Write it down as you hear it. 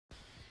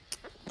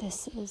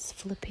This is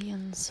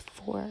Philippians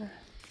 4.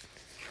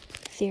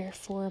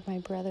 Therefore, my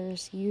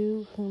brothers,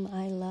 you whom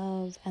I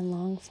love and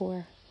long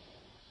for,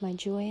 my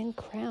joy and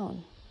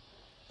crown,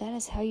 that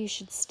is how you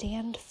should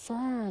stand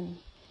firm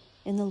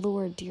in the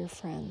Lord, dear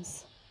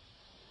friends.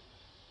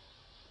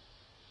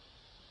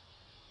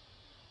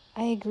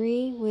 I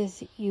agree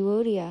with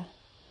Euodia,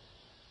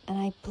 and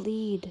I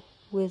plead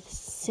with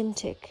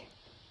Syntyche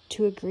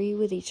to agree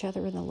with each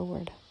other in the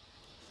Lord.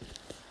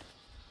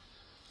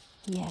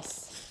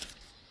 Yes.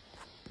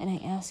 And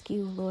I ask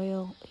you,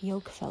 loyal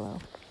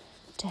yokefellow,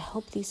 to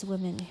help these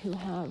women who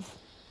have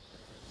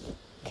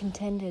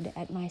contended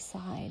at my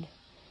side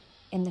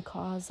in the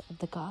cause of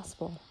the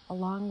gospel,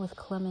 along with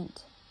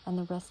Clement and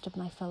the rest of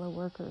my fellow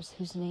workers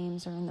whose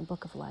names are in the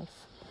book of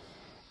life.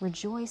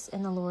 Rejoice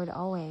in the Lord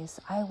always.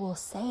 I will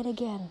say it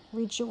again,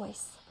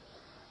 rejoice.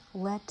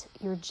 Let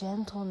your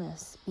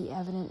gentleness be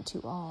evident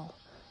to all.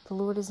 The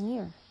Lord is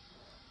near.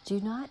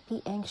 Do not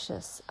be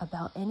anxious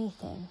about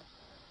anything,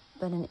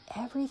 but in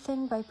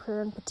everything by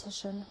prayer and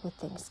petition with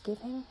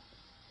thanksgiving,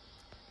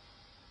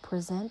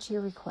 present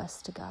your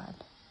requests to God.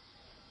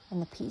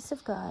 And the peace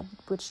of God,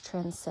 which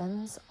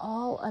transcends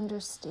all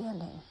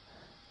understanding,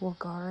 will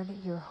guard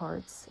your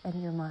hearts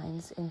and your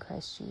minds in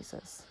Christ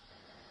Jesus.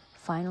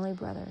 Finally,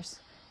 brothers,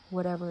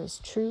 whatever is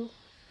true,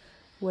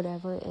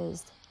 whatever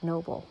is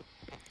noble,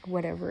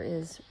 whatever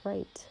is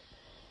right,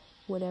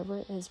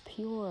 whatever is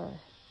pure,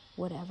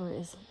 whatever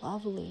is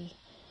lovely,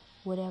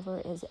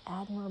 whatever is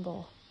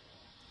admirable,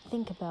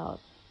 think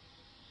about.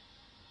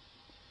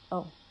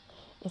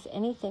 If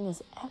anything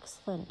is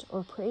excellent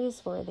or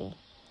praiseworthy,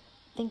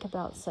 think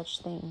about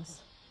such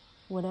things.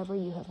 Whatever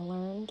you have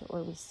learned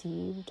or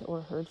received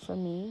or heard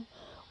from me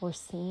or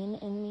seen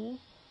in me,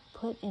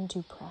 put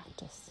into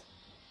practice,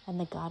 and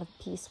the God of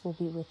peace will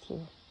be with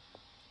you.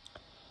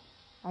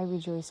 I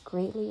rejoice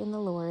greatly in the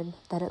Lord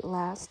that at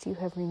last you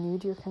have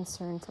renewed your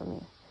concern for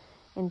me.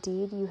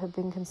 Indeed, you have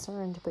been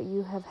concerned, but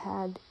you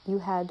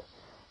had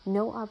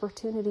no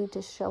opportunity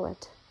to show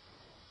it.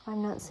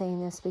 I'm not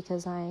saying this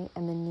because I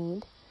am in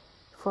need,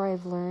 for I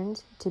have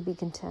learned to be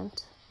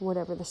content,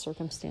 whatever the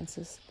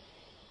circumstances.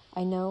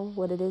 I know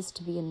what it is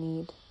to be in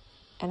need,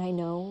 and I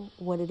know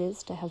what it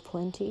is to have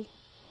plenty.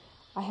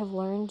 I have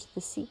learned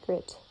the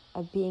secret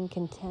of being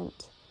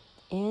content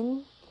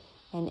in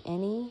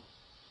any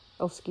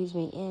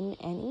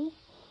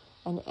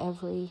and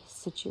every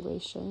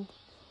situation,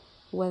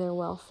 whether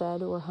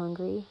well-fed or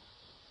hungry,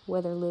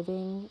 whether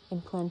living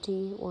in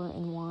plenty or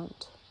in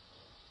want.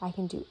 I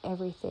can do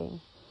everything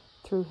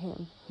through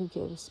him who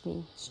gives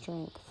me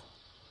strength.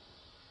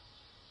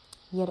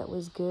 Yet it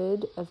was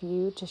good of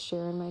you to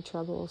share in my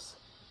troubles.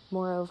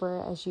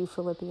 Moreover, as you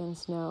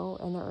Philippians know,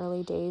 in the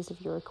early days of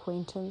your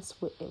acquaintance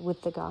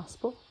with the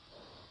gospel,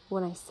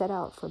 when I set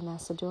out for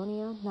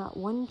Macedonia, not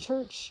one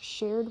church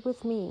shared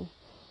with me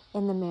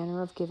in the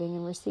manner of giving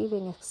and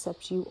receiving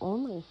except you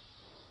only.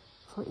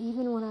 For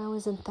even when I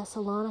was in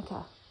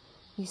Thessalonica,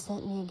 you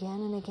sent me again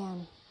and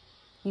again.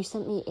 You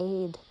sent me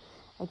aid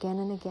again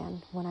and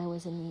again when I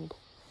was in need.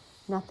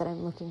 Not that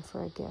I'm looking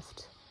for a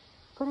gift,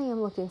 but I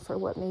am looking for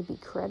what may be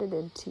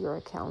credited to your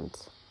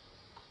account.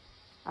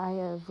 I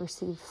have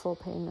received full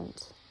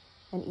payment,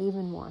 and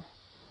even more.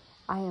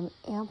 I am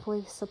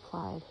amply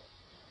supplied,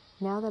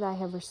 now that I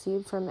have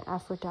received from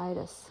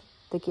Epaphroditus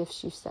the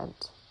gifts you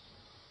sent.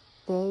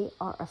 They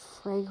are a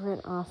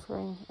fragrant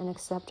offering, an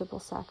acceptable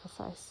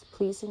sacrifice,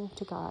 pleasing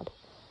to God.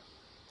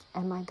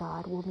 And my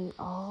God will meet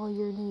all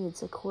your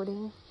needs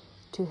according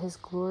to his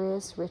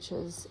glorious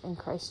riches in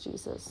Christ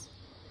Jesus.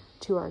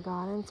 To our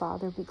God and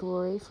Father be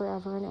glory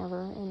forever and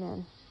ever.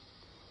 Amen.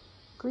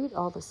 Greet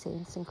all the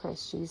saints in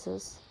Christ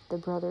Jesus. The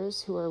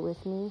brothers who are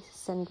with me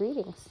send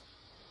greetings.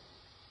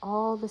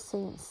 All the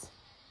saints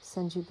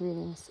send you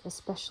greetings,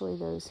 especially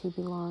those who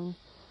belong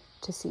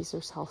to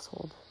Caesar's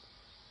household.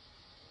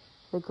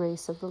 The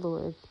grace of the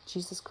Lord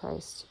Jesus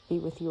Christ be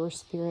with your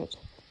spirit.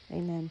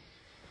 Amen.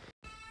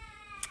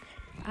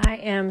 I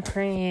am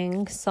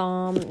praying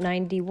Psalm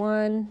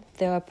 91,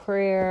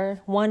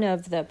 one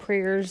of the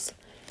prayers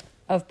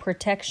of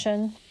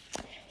protection,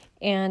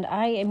 and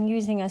I am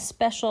using a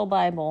special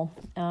Bible.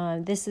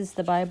 This is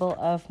the Bible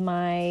of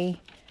my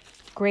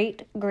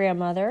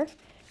great-grandmother.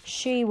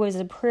 She was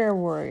a prayer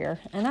warrior,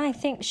 and I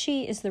think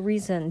she is the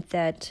reason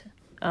that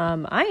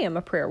I am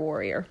a prayer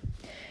warrior.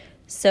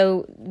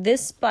 So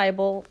this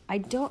Bible, I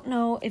don't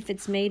know if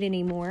it's made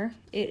anymore.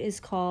 It is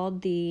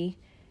called the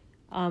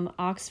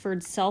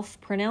Oxford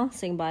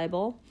Self-Pronouncing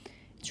Bible,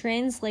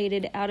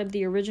 translated out of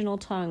the original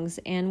tongues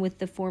and with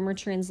the former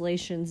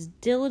translations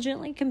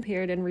diligently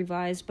compared and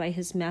revised by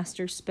his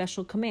master's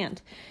special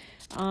command.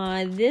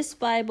 This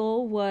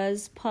Bible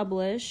was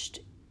published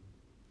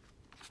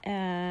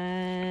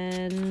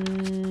and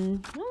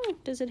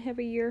does it have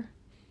a year?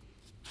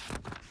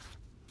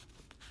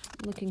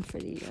 Looking for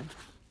the year.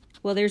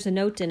 Well, there's a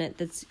note in it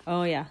that's,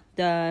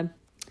 the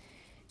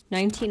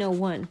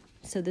 1901.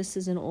 So this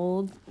is an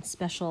old,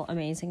 special,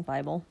 amazing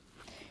Bible.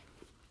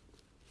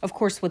 Of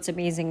course, what's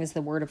amazing is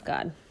the Word of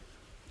God.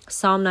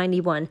 Psalm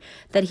 91,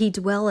 that he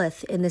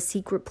dwelleth in the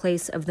secret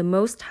place of the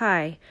Most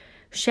High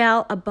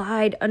shall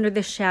abide under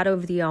the shadow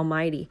of the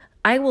Almighty.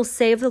 I will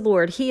say of the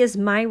Lord, he is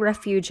my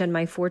refuge and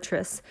my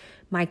fortress.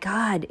 My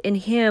God, in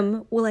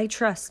him will I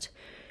trust.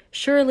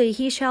 Surely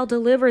he shall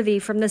deliver thee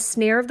from the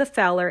snare of the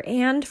fowler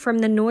and from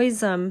the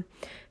noisome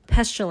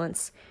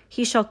pestilence.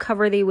 He shall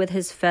cover thee with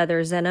his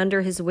feathers, and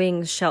under his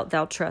wings shalt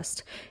thou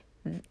trust.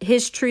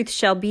 His truth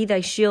shall be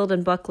thy shield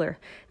and buckler.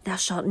 Thou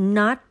shalt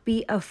not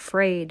be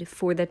afraid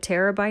for the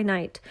terror by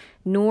night,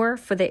 nor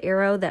for the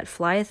arrow that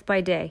flieth by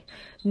day,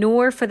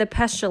 nor for the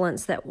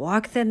pestilence that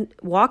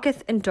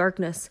walketh in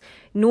darkness,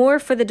 nor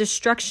for the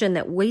destruction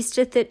that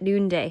wasteth at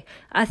noonday.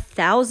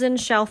 1,000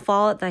 shall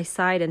fall at thy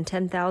side, and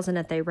 10,000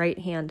 at thy right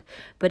hand,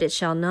 but it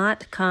shall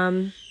not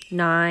come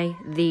nigh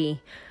thee.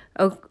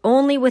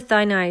 Only with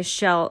thine eyes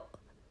shalt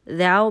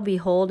thou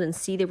behold and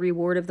see the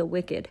reward of the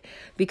wicked,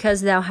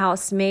 because thou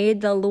hast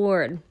made the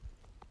Lord,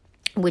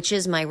 which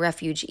is my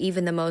refuge,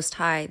 even the Most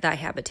High, thy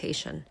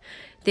habitation.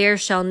 There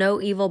shall no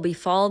evil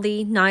befall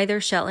thee,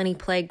 neither shall any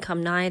plague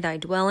come nigh thy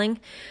dwelling.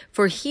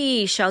 For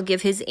he shall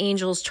give his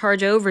angels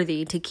charge over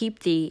thee, to keep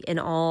thee in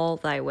all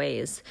thy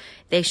ways.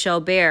 They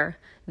shall bear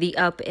thee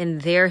up in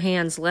their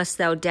hands, lest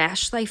thou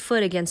dash thy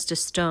foot against a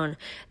stone.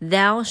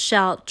 Thou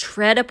shalt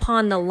tread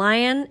upon the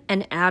lion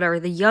and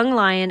adder, the young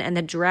lion and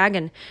the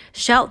dragon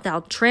shalt thou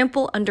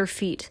trample under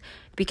feet.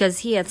 Because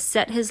he hath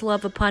set his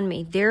love upon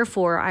me,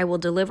 therefore I will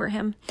deliver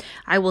him.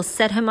 I will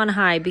set him on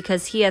high,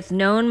 because he hath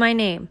known my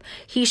name.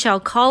 He shall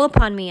call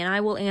upon me, and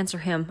I will answer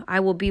him. I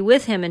will be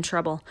with him in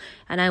trouble,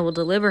 and I will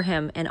deliver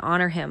him and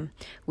honor him.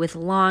 With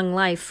long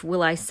life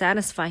will I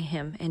satisfy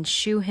him, and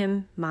shew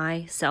him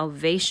my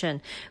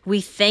salvation.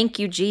 We thank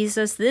you,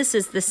 Jesus. This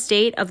is the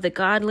state of the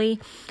godly.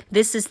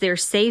 This is their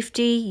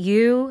safety.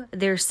 You,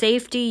 their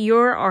safety.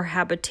 You're our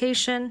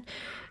habitation.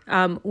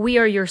 We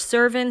are your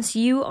servants.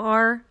 You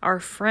are our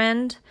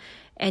friend,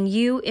 and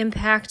you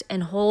impact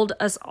and hold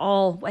us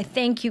all. I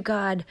thank you,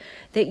 God,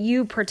 that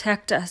you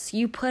protect us.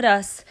 You put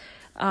us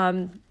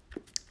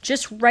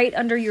just right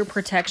under your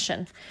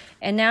protection.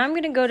 And now I'm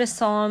going to go to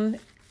Psalms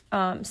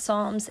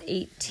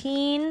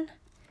 18.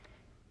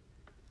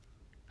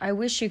 I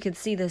wish you could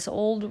see this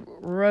old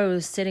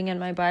rose sitting in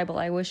my Bible.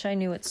 I wish I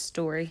knew its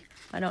story.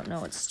 I don't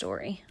know its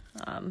story.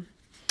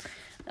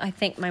 I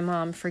thank my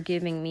mom for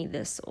giving me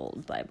this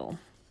old Bible.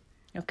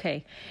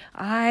 Okay.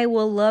 I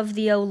will love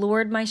thee, O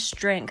Lord, my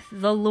strength.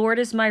 The Lord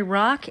is my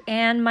rock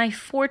and my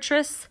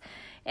fortress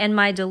and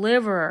my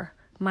deliverer,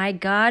 my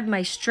God,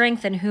 my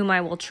strength in whom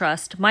I will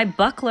trust, my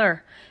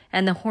buckler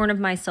and the horn of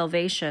my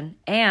salvation,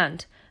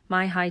 and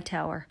my high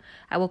tower.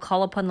 I will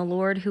call upon the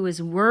Lord, who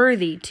is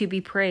worthy to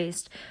be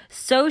praised.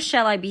 So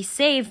shall I be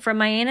saved from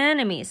mine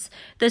enemies.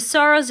 The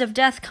sorrows of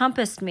death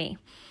compassed me,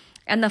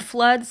 and the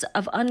floods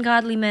of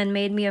ungodly men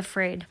made me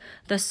afraid.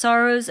 The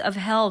sorrows of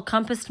hell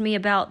compassed me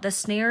about. The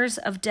snares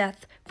of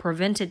death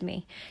prevented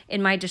me.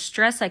 In my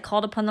distress I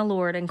called upon the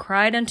Lord and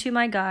cried unto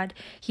my God.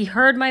 He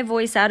heard my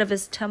voice out of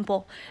his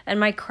temple, and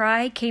my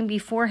cry came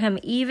before him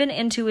even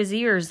into his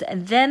ears.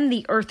 And then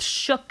the earth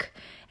shook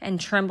and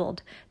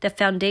trembled. The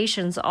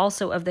foundations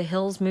also of the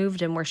hills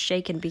moved and were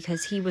shaken,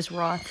 because he was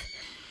wroth.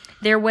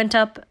 There went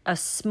up a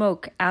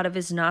smoke out of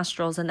his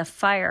nostrils, and the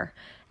fire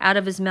out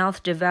of his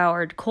mouth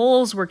devoured.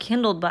 Coals were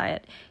kindled by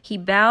it. He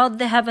bowed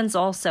the heavens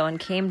also and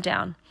came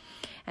down,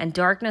 and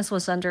darkness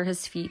was under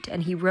his feet.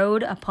 And he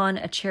rode upon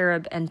a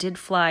cherub and did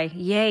fly.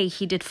 Yea,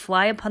 he did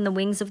fly upon the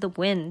wings of the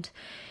wind.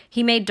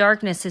 He made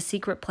darkness his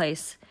secret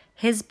place.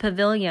 His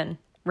pavilion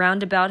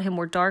round about him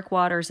were dark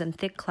waters and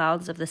thick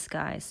clouds of the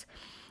skies.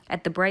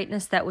 At the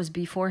brightness that was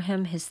before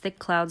him, his thick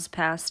clouds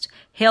passed,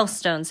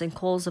 hailstones and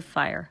coals of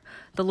fire.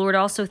 The Lord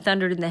also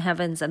thundered in the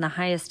heavens, and the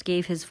highest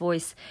gave his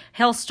voice,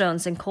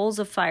 hailstones and coals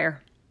of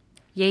fire.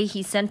 Yea,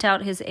 he sent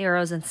out his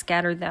arrows and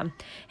scattered them,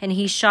 and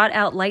he shot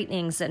out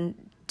lightnings and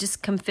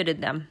discomfited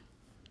them.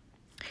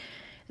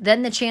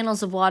 Then the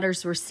channels of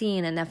waters were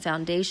seen, and the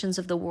foundations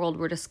of the world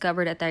were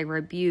discovered at thy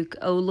rebuke,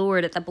 O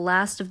Lord, at the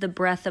blast of the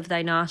breath of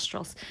thy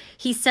nostrils.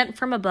 He sent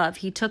from above,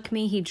 he took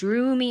me, he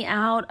drew me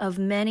out of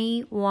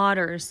many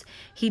waters.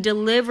 He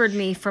delivered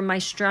me from my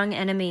strong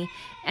enemy,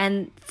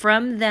 and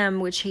from them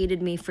which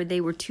hated me, for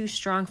they were too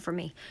strong for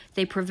me.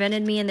 They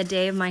prevented me in the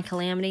day of my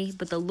calamity,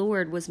 but the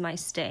Lord was my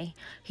stay.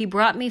 He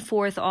brought me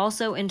forth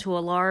also into a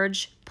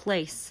large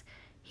place.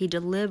 He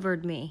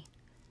delivered me,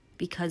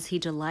 because he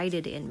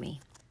delighted in me.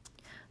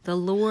 The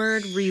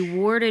Lord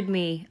rewarded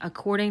me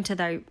according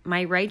to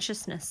my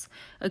righteousness.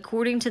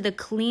 According to the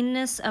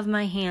cleanness of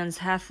my hands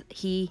hath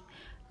he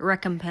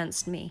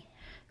recompensed me.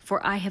 For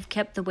I have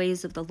kept the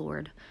ways of the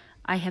Lord.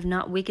 I have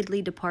not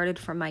wickedly departed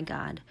from my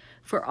God.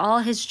 For all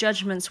his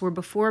judgments were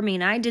before me,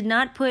 and I did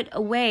not put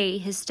away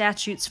his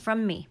statutes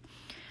from me.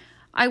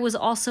 I was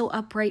also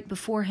upright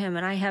before him,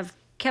 and I have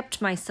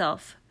kept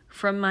myself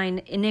from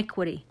mine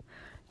iniquity.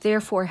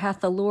 Therefore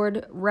hath the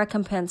Lord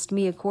recompensed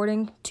me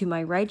according to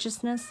my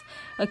righteousness,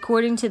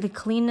 according to the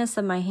cleanness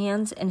of my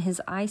hands in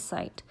his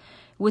eyesight.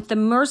 With the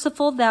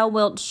merciful thou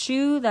wilt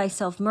shew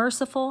thyself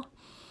merciful.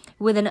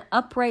 With an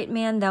upright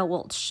man thou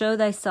wilt show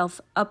thyself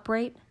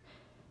upright.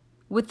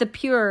 With the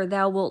pure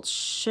thou wilt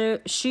shew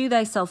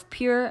thyself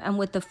pure, and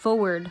with the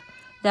froward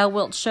Thou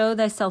wilt show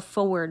thyself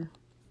froward.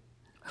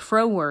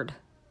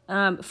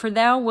 For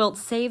thou wilt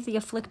save the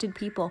afflicted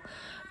people,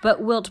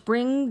 but wilt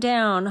bring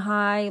down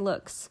high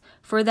looks.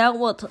 For thou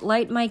wilt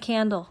light my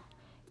candle.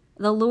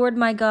 The Lord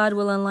my God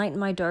will enlighten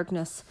my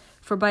darkness.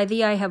 For by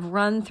thee I have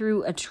run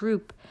through a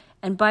troop,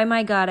 and by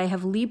my God I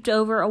have leaped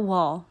over a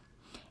wall.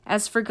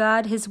 As for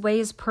God, his way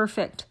is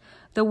perfect.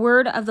 The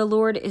word of the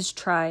Lord is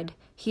tried.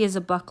 He is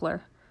a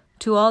buckler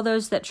to all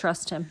those that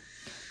trust him.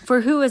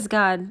 For who is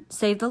God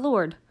save the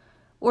Lord?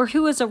 Or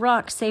who is a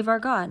rock save our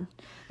God?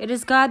 It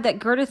is God that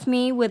girdeth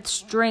me with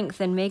strength,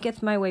 and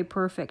maketh my way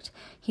perfect.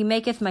 He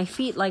maketh my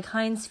feet like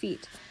hinds'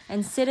 feet,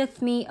 and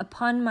sitteth me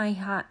upon my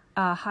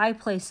high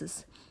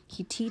places.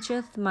 He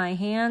teacheth my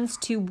hands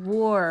to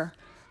war,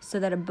 so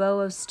that a bow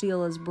of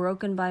steel is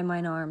broken by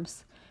mine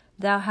arms.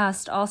 Thou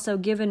hast also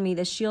given me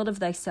the shield of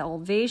thy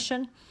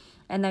salvation,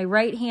 and thy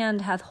right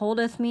hand hath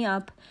holdeth me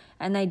up,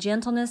 and thy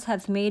gentleness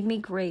hath made me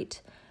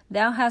great.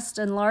 Thou hast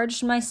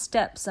enlarged my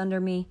steps under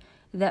me,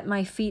 that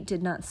my feet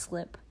did not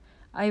slip.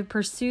 I have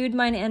pursued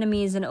mine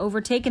enemies and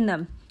overtaken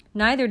them.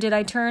 Neither did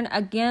I turn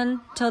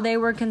again till they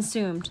were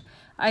consumed.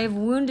 I have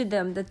wounded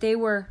them, that they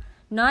were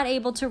not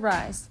able to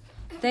rise.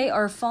 They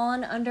are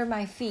fallen under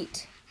my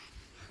feet.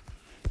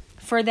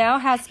 For thou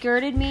hast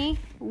girded me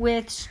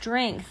with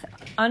strength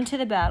unto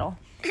the battle.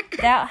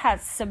 Thou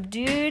hast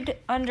subdued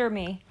under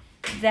me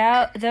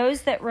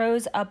those that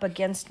rose up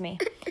against me.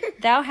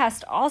 Thou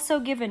hast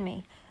also given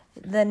me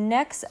the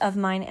necks of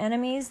mine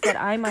enemies, that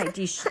I might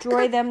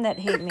destroy them that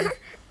hate me.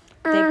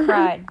 They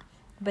cried,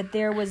 but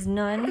there was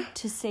none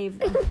to save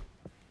them,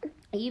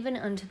 even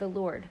unto the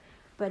Lord.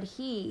 But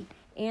he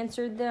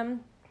answered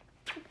them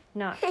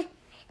not.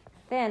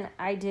 Then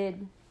I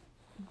did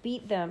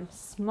beat them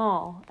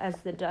small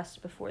as the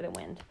dust before the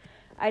wind.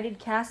 I did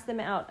cast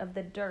them out of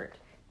the dirt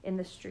in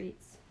the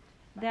streets.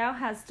 Thou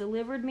hast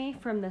delivered me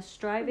from the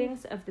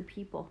strivings of the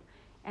people,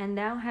 and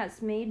thou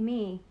hast made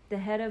me the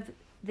head of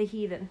the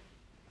heathen.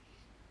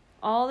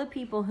 All the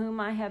people whom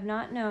I have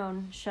not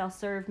known shall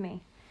serve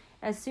me.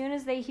 As soon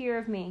as they hear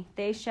of me,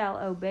 they shall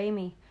obey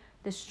me.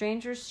 The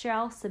strangers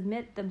shall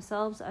submit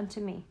themselves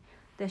unto me.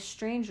 The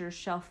strangers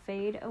shall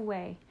fade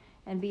away,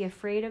 and be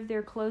afraid of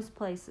their close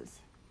places.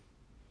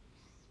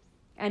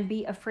 And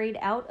be afraid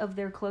out of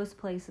their close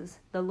places.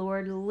 The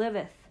Lord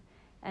liveth,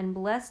 and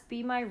blessed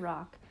be my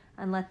rock,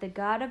 and let the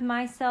God of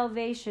my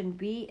salvation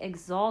be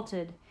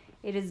exalted.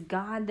 It is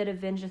God that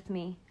avengeth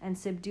me, and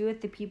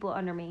subdueth the people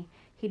under me.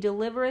 He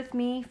delivereth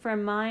me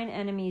from mine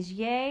enemies.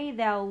 Yea,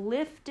 thou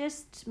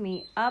liftest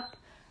me up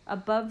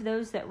above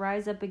those that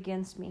rise up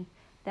against me.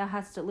 Thou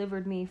hast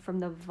delivered me from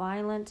the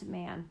violent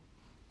man.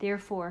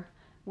 Therefore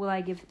will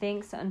I give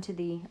thanks unto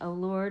thee, O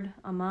Lord,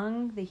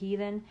 among the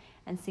heathen,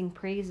 and sing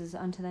praises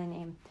unto thy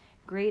name.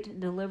 Great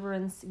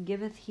deliverance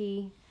giveth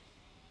he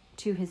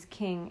to his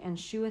king, and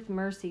sheweth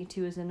mercy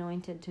to his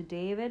anointed, to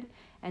David,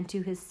 and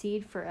to his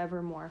seed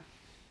forevermore.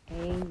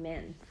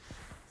 Amen.